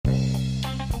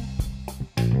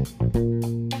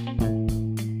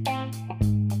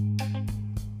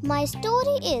My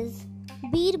story is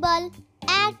Birbal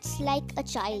acts like a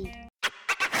child.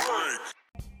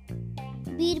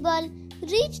 Birbal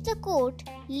reached the court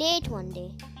late one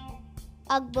day.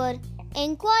 Akbar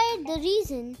inquired the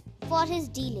reason for his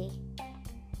delay.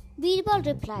 Birbal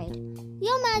replied,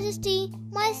 "Your Majesty,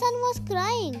 my son was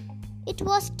crying. It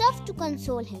was tough to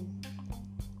console him."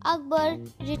 Akbar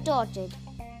retorted,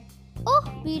 "Oh,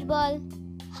 Birbal,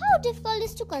 how difficult it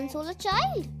is to console a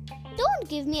child? Don't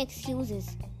give me excuses."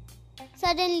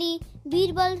 Suddenly,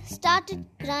 Birbal started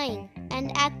crying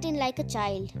and acting like a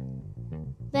child.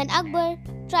 When Akbar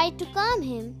tried to calm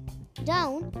him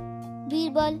down,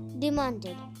 Birbal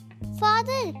demanded,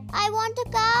 "Father, I want a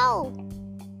cow."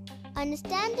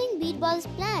 Understanding Birbal's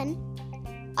plan,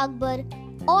 Akbar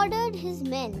ordered his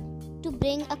men to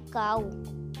bring a cow.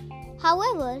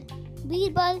 However,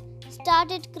 Birbal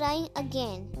started crying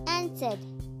again and said,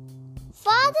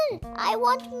 "Father, I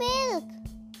want milk."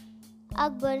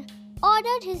 Akbar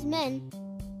ordered his men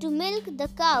to milk the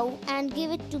cow and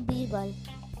give it to Birbal.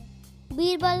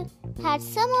 Birbal had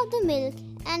some of the milk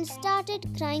and started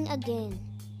crying again.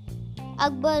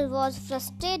 Akbar was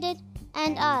frustrated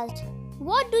and asked,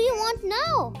 "What do you want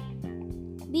now?"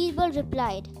 Birbal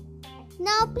replied,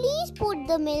 "Now please put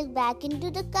the milk back into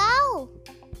the cow."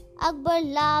 Akbar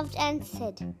laughed and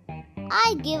said, "I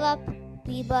give up,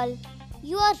 Birbal.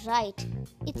 You are right.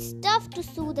 It's tough to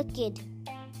soothe a kid."